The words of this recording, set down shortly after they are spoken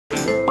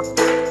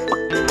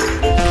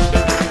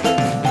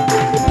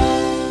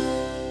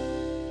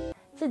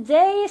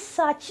Today is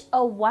such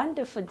a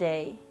wonderful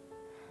day.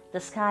 The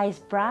sky is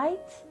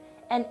bright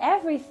and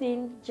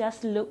everything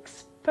just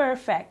looks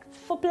perfect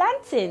for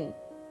planting.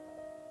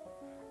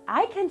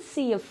 I can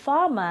see a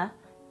farmer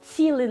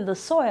tilling the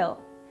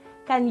soil.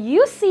 Can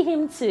you see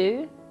him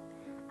too?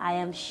 I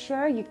am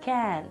sure you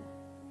can.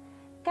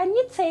 Can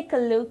you take a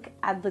look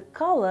at the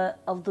color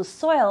of the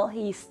soil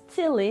he is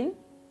tilling?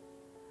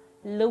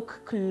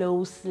 Look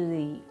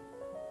closely.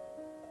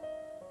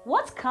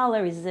 What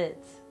color is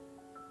it?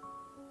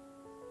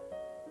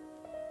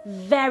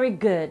 Very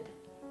good.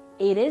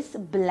 It is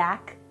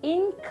black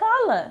in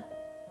color.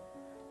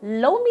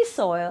 Loamy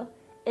soil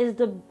is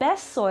the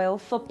best soil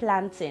for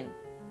planting.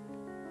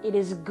 It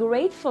is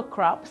great for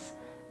crops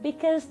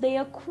because they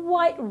are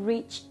quite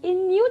rich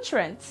in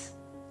nutrients.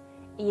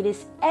 It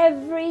is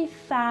every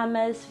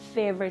farmer's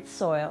favorite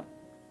soil.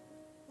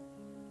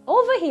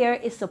 Over here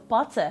is a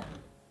potter.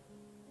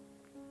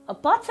 A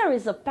potter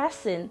is a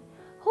person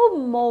who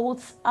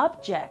molds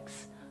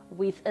objects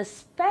with a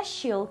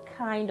special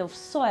kind of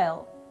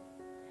soil.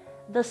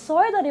 The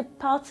soil that a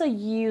potter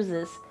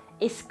uses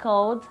is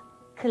called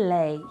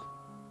clay.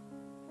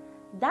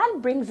 That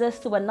brings us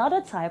to another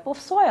type of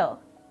soil.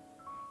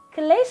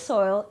 Clay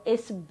soil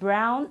is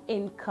brown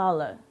in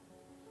color.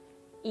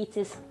 It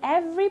is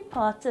every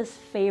potter's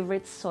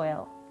favorite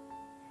soil.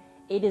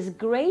 It is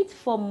great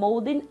for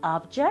molding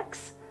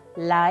objects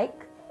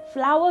like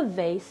flower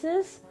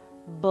vases,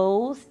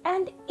 bowls,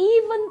 and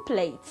even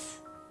plates.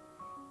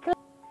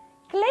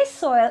 Clay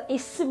soil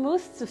is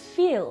smooth to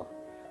feel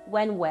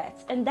when wet,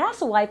 and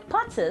that's why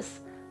potters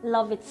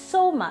love it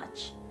so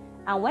much.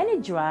 And when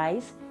it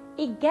dries,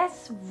 it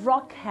gets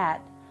rock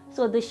hard,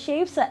 so the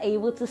shapes are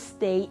able to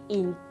stay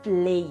in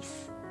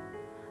place.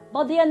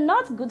 But they are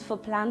not good for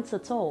plants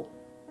at all.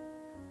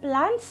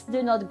 Plants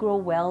do not grow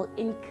well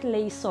in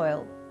clay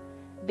soil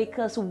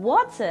because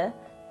water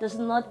does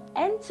not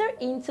enter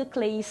into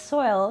clay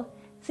soil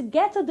to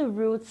get to the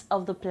roots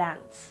of the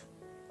plants.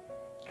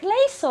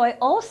 Clay soil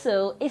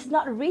also is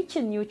not rich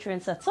in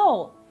nutrients at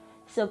all,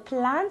 so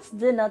plants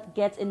do not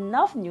get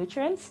enough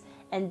nutrients,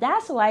 and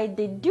that's why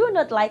they do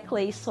not like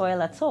clay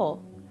soil at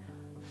all.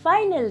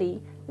 Finally,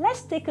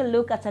 let's take a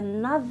look at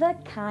another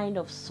kind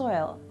of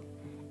soil.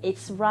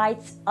 It's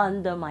right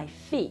under my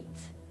feet.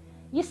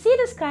 You see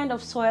this kind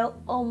of soil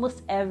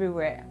almost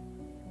everywhere.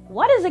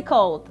 What is it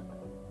called?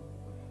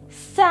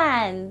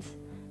 Sand.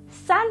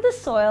 Sandy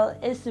soil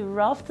is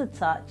rough to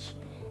touch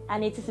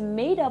and it is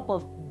made up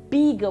of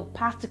bigger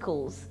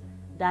particles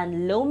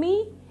than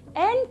loamy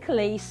and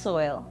clay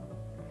soil.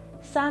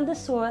 Sandy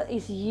soil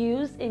is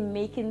used in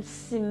making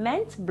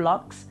cement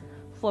blocks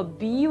for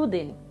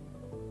building.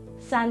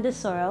 Sandy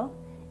soil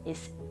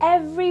is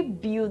every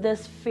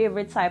builder's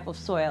favorite type of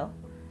soil.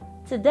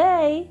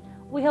 Today,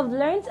 we have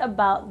learned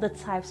about the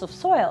types of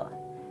soil.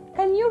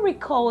 Can you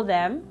recall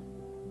them?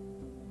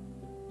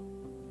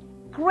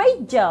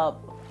 Great job!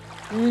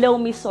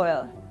 Loamy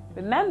soil.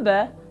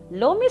 Remember,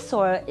 loamy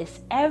soil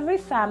is every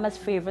farmer's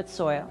favorite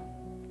soil.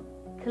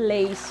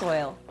 Clay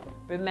soil.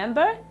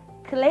 Remember,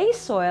 clay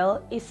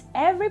soil is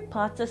every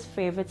potter's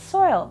favorite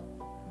soil.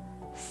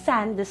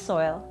 Sandy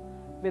soil.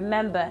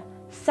 Remember,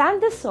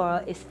 sandy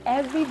soil is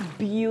every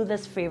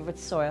builder's favorite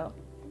soil.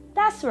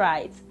 That's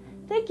right.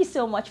 Thank you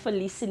so much for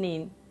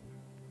listening.